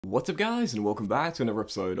What's up guys, and welcome back to another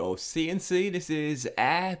episode of CNC. This is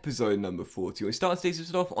episode number 40. We start today's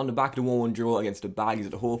episode off on the back of the 1-1 draw against the Baggies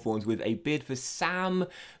at the Hawthorns with a bid for Sam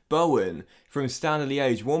Bowen from Standard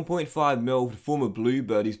Liège. 1.5 mil for the former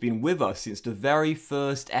Bluebird who's been with us since the very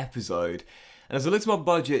first episode. And as I look at my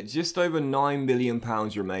budget, just over £9 million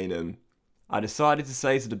remaining. I decided to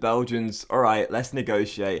say to the Belgians, alright, let's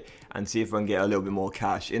negotiate and see if I can get a little bit more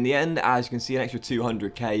cash. In the end, as you can see, an extra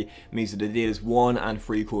 200k means that the deal is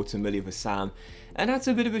 £1.75 million for Sam. And that's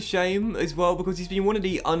a bit of a shame as well because he's been one of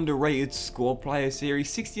the underrated squad players here. He's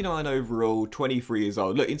 69 overall, 23 years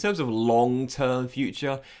old. Look, in terms of long-term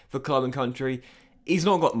future for club and country, he's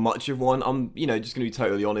not got much of one. I'm, just going to be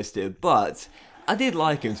totally honest here, but I did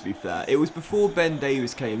like him, to be fair. It was before Ben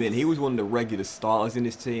Davies came in. He was one of the regular starters in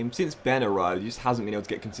this team. Since Ben arrived, he just hasn't been able to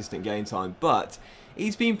get consistent game time, but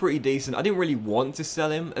he's been pretty decent. I didn't really want to sell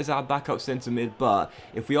him as our backup centre mid, but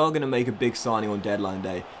if we are going to make a big signing on deadline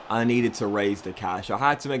day, I needed to raise the cash. I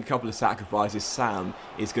had to make a couple of sacrifices. Sam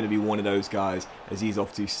is going to be one of those guys as he's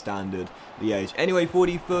off to Standard Liège. Anyway, for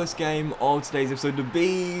the first game of today's episode, the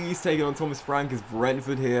Bees taking on Thomas Frank as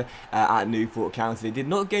Brentford here at Newport County. They did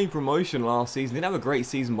not gain promotion last season. They didn't have a great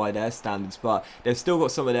season by their standards, but they've still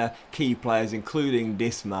got some of their key players, including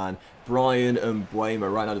this man, Brian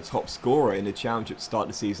Mbuema, right now the top scorer in the championship to start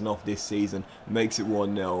the season off this season, makes it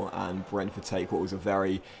 1-0 and Brentford take what was a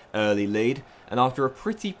very early lead. And after a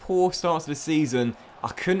pretty poor start to the season, I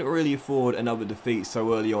couldn't really afford another defeat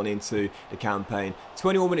so early on into the campaign.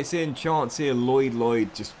 21 minutes in, chance here,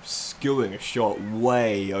 Lloyd just skewing a shot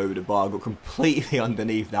way over the bar, got completely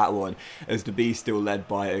underneath that one as the Bees still led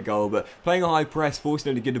by a goal. But playing a high press, forcing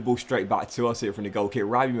them to give the ball straight back to us here from the goal kick.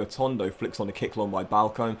 Rabi Matondo flicks on the kick long by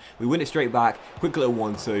Balcombe. We win it straight back, quick little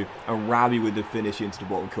 1-2, and Rabi with the finish into the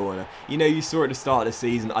bottom corner. You saw at the start of the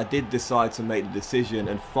season, I did decide to make the decision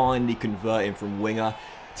and finally convert him from winger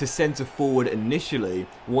to centre forward initially.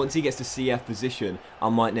 Once he gets the CF position, I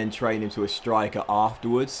might then train him to a striker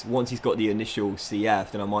afterwards. Once he's got the initial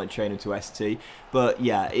CF, then I might train him to ST. But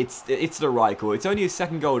yeah, it's the right call. It's only his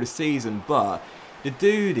second goal of the season, but the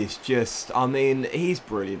dude is just, he's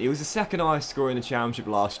brilliant. He was the second highest scorer in the championship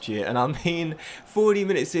last year, and 40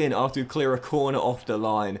 minutes in after we clear a corner off the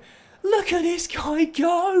line, look at this guy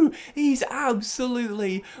go! He's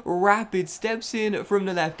absolutely rapid. Steps in from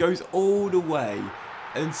the left, goes all the way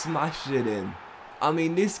and smashes it in.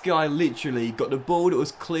 This guy literally got the ball that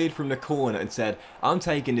was cleared from the corner and said, I'm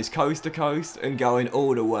taking this coast to coast and going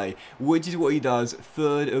all the way, which is what he does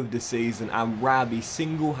third of the season, and Rabi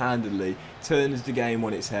single-handedly turns the game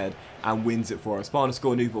on its head and wins it for us. Final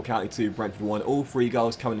score, Newport County 2, Brentford 1. All 3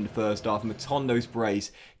 goals coming in the first half. Matondo's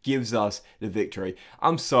brace gives us the victory.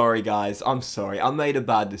 I'm sorry, guys. I'm sorry. I made a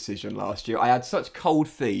bad decision last year. I had such cold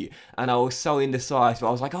feet and I was so indecisive. I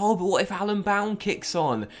was like, oh, but what if Alan Bound kicks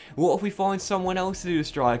on? What if we find someone else to do the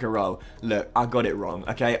striker role? Look, I got it wrong,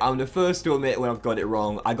 okay? I'm the first to admit when I've got it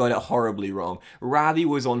wrong. I got it horribly wrong. Ravi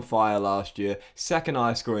was on fire last year. Second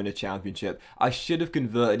highest scorer in the championship. I should have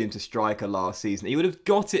converted him to striker last season. He would have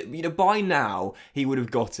got it, by now, he would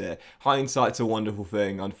have got it. Hindsight's a wonderful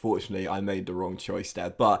thing. Unfortunately, I made the wrong choice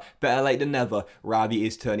there. But better late than never, Rabi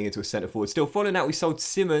is turning into a centre forward. Still, following that, we sold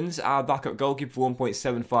Simmons, our backup goalkeeper, for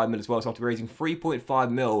 1.75 mil as well. So after raising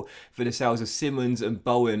 3.5 mil for the sales of Simmons and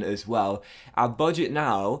Bowen as well, our budget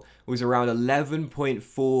now was around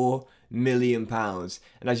 £11.4 million.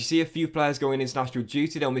 And as you see a few players going international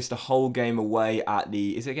duty, they'll miss the whole game away at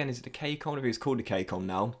the, is it the K-Com? I think it's called the K-Com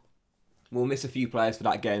now. We'll miss a few players for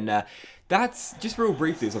that game there. That's, just real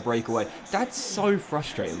briefly as a breakaway, that's so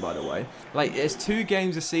frustrating, by the way. There's 2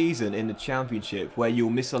 games a season in the championship where you'll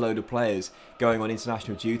miss a load of players going on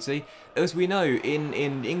international duty. As we know, in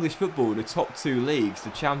English football, the top 2 leagues,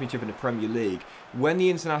 the championship and the Premier League, when the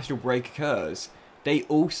international break occurs, they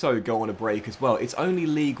also go on a break as well. It's only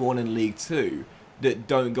League 1 and League 2 that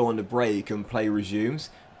don't go on the break and play resumes.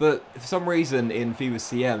 But for some reason in FIFA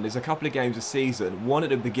CM, there's a couple of games a season, one at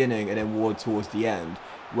the beginning and then one towards the end,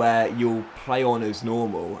 where you'll play on as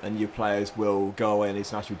normal and your players will go away on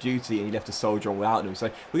international duty and you have to soldier on without them. So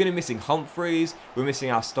we're going to be missing Humphreys, we're missing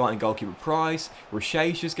our starting goalkeeper Price,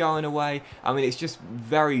 Rashace is going away. It's just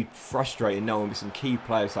very frustrating knowing with some key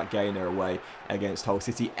players like Gaynor away against Hull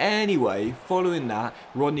City. Anyway, following that,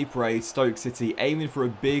 Rodney Parade, Stoke City, aiming for a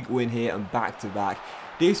big win here and back-to-back.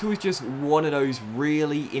 This was just one of those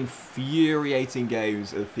really infuriating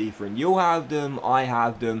games of FIFA, and you'll have them, I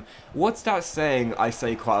have them. What's that saying I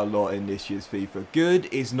say quite a lot in this year's FIFA? Good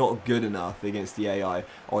is not good enough against the AI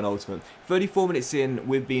on Ultimate. 34 minutes in,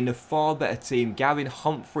 we've been a far better team. Gavin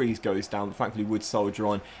Humphreys goes down, but thankfully Wood soldier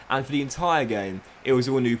on, and for the entire game, it was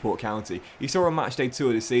all Newport County. You saw on match day 2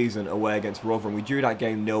 of the season away against Rotherham, we drew that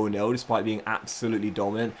game 0-0 despite being absolutely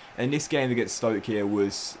dominant, and this game against Stoke here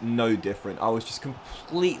was no different. I was just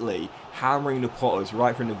completely hammering the Potters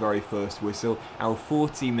right from the very first whistle, and with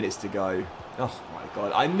 14 minutes to go, oh my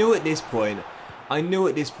god, I knew at this point I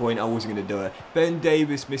wasn't going to do it. Ben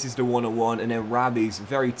Davis misses the one-on-one, and then Rabi's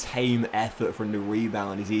very tame effort from the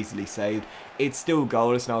rebound is easily saved. It's still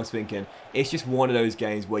goalless, and I was thinking, it's just one of those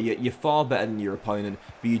games where you're far better than your opponent,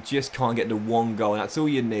 but you just can't get the one goal, and that's all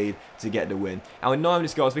you need to get the win. And with 9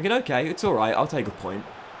 minutes ago, I was thinking, okay, it's alright, I'll take a point.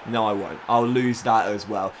 No, I won't. I'll lose that as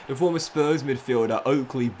well. The former Spurs midfielder,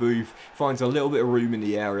 Oakley Booth, finds a little bit of room in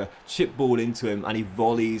the area, chip ball into him, and he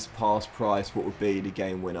volleys past Price what would be the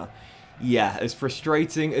game winner. Yeah, as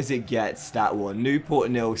frustrating as it gets, that one.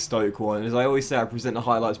 Newport 0, Stoke 1. And as I always say, I present the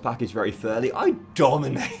highlights package very fairly. I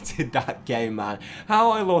dominated that game, man. How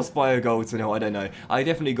I lost by a goal to nil, I don't know. I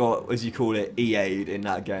definitely got, as you call it, EA'd in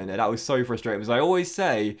that game there. That was so frustrating. As I always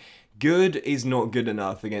say, good is not good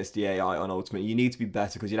enough against the AI on Ultimate. You need to be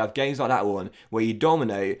better, because you'd have games like that one where you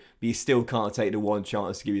dominate, but you still can't take the one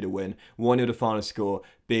chance to give you the win. 1-0 the final score.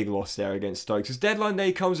 Big loss there against Stokes. As deadline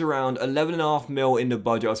day comes around, 11.5 mil in the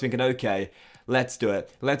budget, I was thinking, okay, let's do it.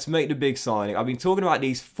 Let's make the big signing. I've been talking about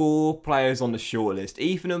these 4 players on the shortlist.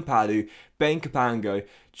 Ethan and Padu, Ben Capango,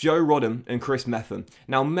 Joe Rodham and Chris Metham.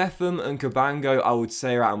 Now, Metham and Cabango, I would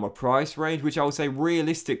say, are out of my price range, which I would say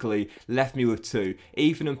realistically left me with 2.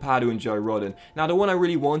 Ethan and Padu and Joe Rodham. Now, the one I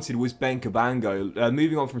really wanted was Ben Cabango,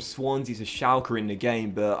 moving on from Swansea to Schalke in the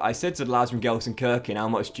game, but I said to the lads from Gelsenkirchen, how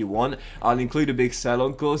much do you want? I'll include a big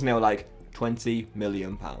sell-on clause, and they were like, £20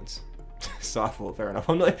 million. So I thought, fair enough.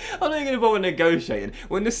 I'm not even going to bother negotiating.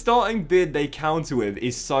 When the starting bid they counter with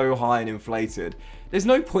is so high and inflated, there's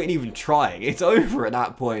no point in even trying. It's over at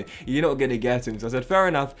that point. You're not going to get him. So I said, fair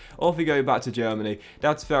enough. Off we go back to Germany.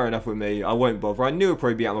 That's fair enough with me. I won't bother. I knew it would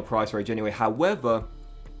probably be out of my price range anyway. However,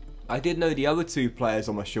 I did know the other 2 players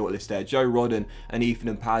on my shortlist there, Joe Rodden and Ethan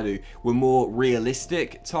and Padu, were more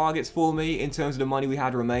realistic targets for me in terms of the money we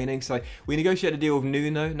had remaining. So we negotiated a deal with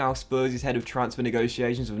Nuno, now Spurs' head of transfer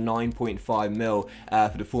negotiations, of 9.5 mil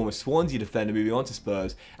for the former Swansea defender moving on to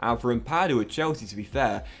Spurs. And for Padu at Chelsea, to be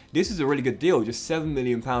fair, this is a really good deal, just £7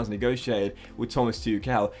 million negotiated with Thomas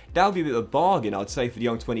Tuchel. That would be a bit of a bargain, I'd say, for the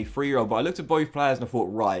young 23-year-old, but I looked at both players and I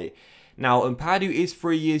thought, right, now Padu is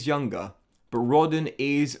 3 years younger, but Rodden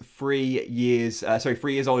is 3 years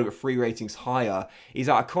older, but 3 ratings higher. He's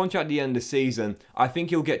out of contract at the end of the season. I think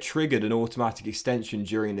he'll get triggered an automatic extension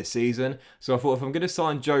during the season. So I thought, if I'm going to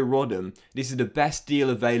sign Joe Rodden, this is the best deal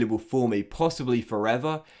available for me, possibly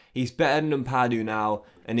forever. He's better than Padu now,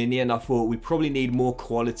 and in the end I thought we probably need more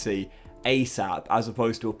quality ASAP, as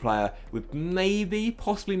opposed to a player with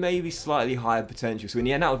possibly maybe slightly higher potential. So in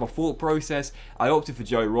the end, that was my thought process. I opted for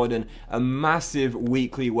Joe Rodden, a massive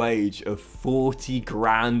weekly wage of 40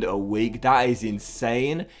 grand a week. That is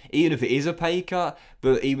insane, even if it is a pay cut.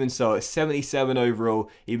 But even so, at 77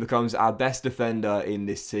 overall, he becomes our best defender in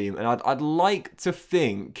this team. And I'd like to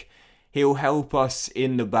think he'll help us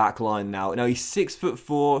in the back line now. Now, he's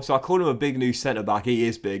 6'4", so I call him a big new centre-back. He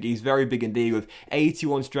is big. He's very big indeed, with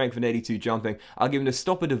 81 strength and 82 jumping. I'll give him the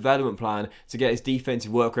stopper development plan to get his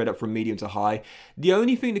defensive work rate up from medium to high. The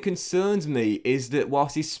only thing that concerns me is that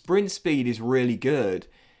whilst his sprint speed is really good,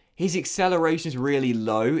 his acceleration is really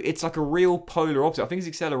low. It's like a real polar opposite. I think his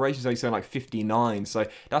acceleration is only something like 59. So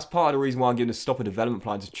that's part of the reason why I'm giving a stopper development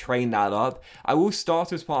plan to train that up. I will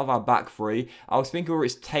start as part of our back 3. I was thinking whether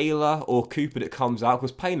it's Taylor or Cooper that comes out,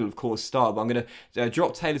 because Payne will of course start, but I'm going to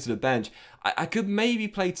drop Taylor to the bench. I could maybe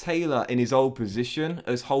play Taylor in his old position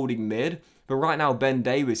as holding mid. But right now, Ben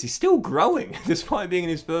Davis is still growing, despite being in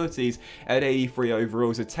his 30s at 83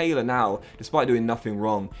 overall. So Taylor now, despite doing nothing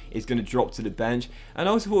wrong, is going to drop to the bench. And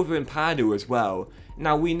I also thought of Padu as well.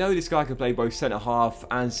 Now, we know this guy can play both centre-half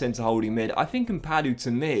and centre-holding mid. I think Padu,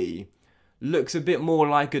 to me, looks a bit more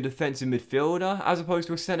like a defensive midfielder as opposed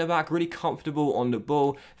to a centre-back, really comfortable on the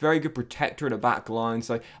ball, very good protector at the back line.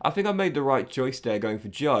 So I think I made the right choice there going for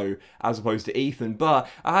Joe as opposed to Ethan. But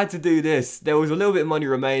I had to do this. There was a little bit of money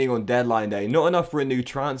remaining on deadline day. Not enough for a new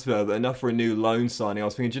transfer, but enough for a new loan signing. I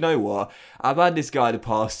was thinking, do you know what? I've had this guy the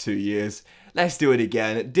past 2 years. Let's do it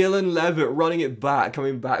again. Dylan Levitt running it back,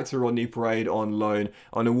 coming back to Rodney Parade on loan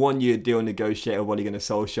on a 1-year deal negotiated with Ole Gunnar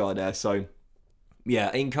Solskjaer there. So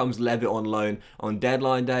Yeah, in comes Levitt on loan on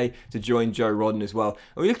deadline day to join Joe Rodden as well.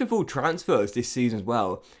 And we look at full transfers this season as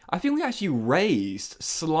well. I think we actually raised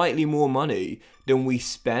slightly more money than we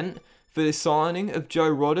spent for the signing of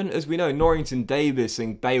Joe Rodden. As we know, Norrington Davis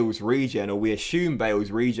and Bale's regen, or we assume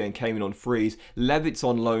Bale's regen, came in on frees. Levitt's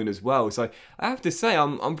on loan as well. So I have to say,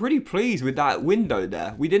 I'm pretty pleased with that window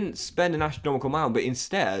there. We didn't spend an astronomical amount, but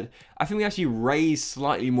instead, I think we actually raised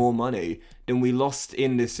slightly more money than we lost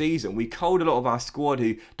in this season. We culled a lot of our squad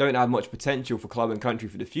who don't have much potential for club and country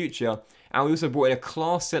for the future. And we also brought in a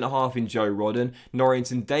class centre-half in Joe Rodden,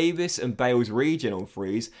 Norrington Davis and Bale's regen on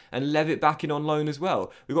frees, and Levitt back in on loan as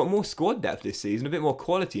well. We've got more squad depth this season, a bit more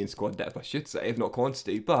quality in squad depth, I should say, if not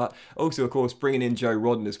quantity. But also, of course, bringing in Joe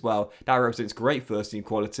Rodden as well. That represents great first-team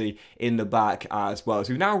quality in the back as well.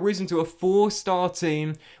 So we've now risen to a 4-star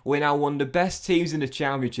team. We're now one of the best teams in the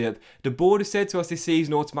Championship. The board has said to us this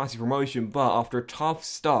season automatic promotion, but after a tough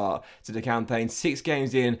start to the campaign, 6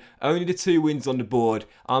 games in, only the 2 wins on the board,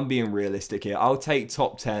 I'm being realistic here. I'll take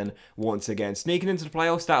top 10 once again. Sneaking into the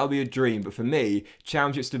playoffs, that'll be a dream, but for me,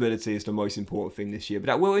 championship stability is the most important thing this year. But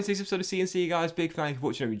that will end today's episode of CNC, guys. Big thank you for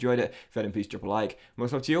watching. If you enjoyed it, if you had, please drop a like.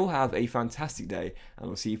 Most love to you all. Have a fantastic day,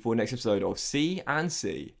 and I'll see you for the next episode of C and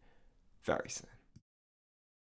C very soon.